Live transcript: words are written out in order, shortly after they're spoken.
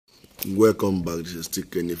Welcome back. This is still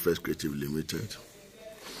Kenny First Creative Limited.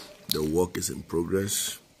 The work is in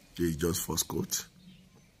progress. This is just first coat.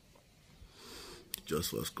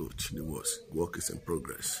 Just first coat. The work is in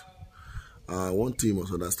progress. One thing you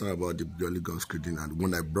must understand about the Epe Lagos screeding, and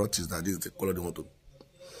when I brought is that this is the color they want to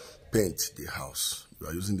paint the house. We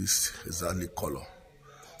are using this exactly color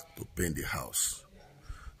to paint the house.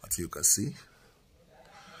 As you can see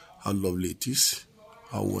how lovely it is,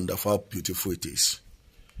 how wonderful, how beautiful it is.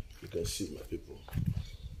 You can see, my people.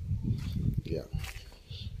 Yeah.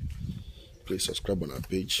 Please subscribe on our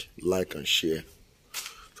page, like and share.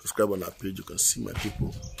 Subscribe on our page. You can see, my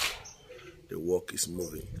people. The work is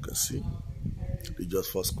moving. You can see. It's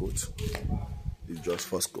just first coat. It's just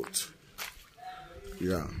first coat.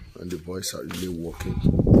 Yeah, and the boys are really working.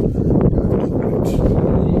 They are doing great.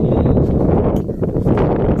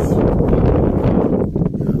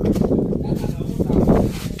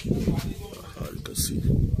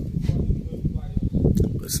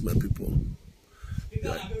 My people,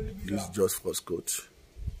 yeah, this is just first coat.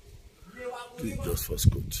 This is just first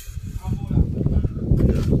coat.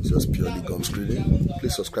 Yeah, it's just purely gum screeding.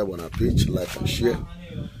 Please subscribe on our page, like and share.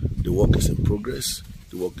 The work is in progress.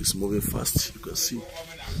 The work is moving fast. You can see.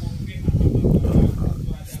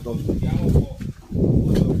 It's not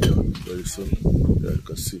very soon. Yeah, you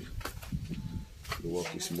can see. The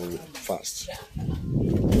work is moving fast.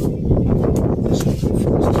 It's moving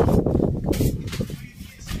fast.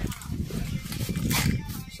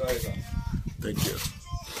 Thank you.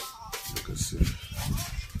 You can see.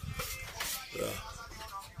 Yeah.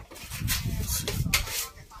 You can see.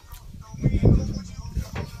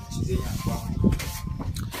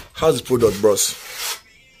 How's the product, bros?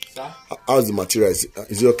 Sir? How's the material? Is it okay?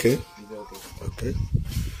 Is it okay? Okay.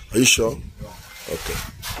 Are you sure? Yeah. Okay.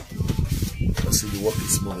 You can see the work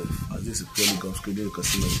is moving. As this is purely gum screeding, you can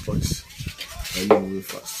see my voice. Are you moving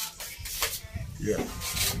fast? Yeah.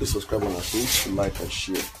 Please subscribe on our page, like and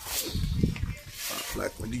share.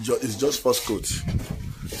 Like it's just first coat.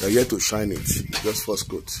 They're here to shine it. It's just first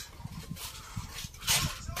coat.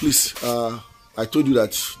 Please, I told you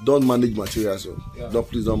that don't manage materials. Yeah.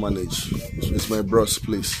 Please don't manage. It's my bros.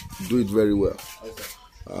 Please do it very well.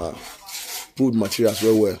 Put materials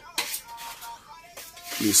very well.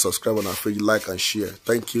 Please subscribe on our page, like and share.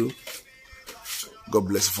 Thank you. God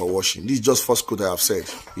bless you for watching. This is just first coat. I have said.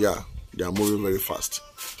 Yeah, they are moving very fast.